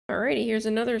Alrighty, here's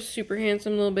another super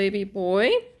handsome little baby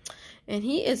boy. And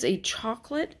he is a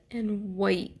chocolate and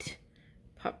white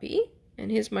puppy. And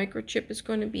his microchip is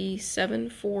going to be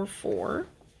 744.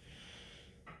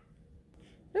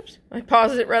 Oops, I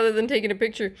paused it rather than taking a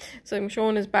picture. So I'm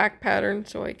showing his back pattern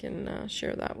so I can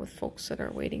share that with folks that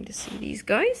are waiting to see these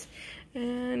guys.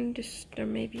 And just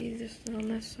maybe just on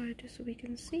this side just so we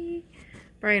can see.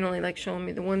 Brian only likes showing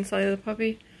me the one side of the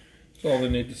puppy. That's all they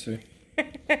need to see.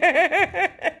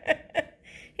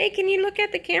 Hey, can you look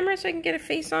at the camera so I can get a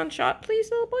face-on shot,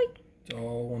 please, little boy? It's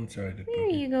all one-sided. There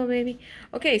you go, baby.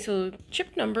 Okay, so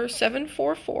chip number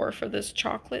 744 for this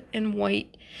chocolate and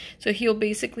white. So he'll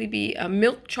basically be a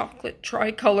milk chocolate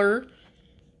tricolor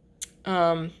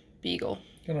beagle.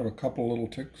 Gonna have a couple little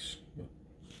ticks.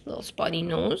 Little spotty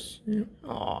nose. Yep.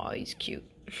 Aw, he's cute.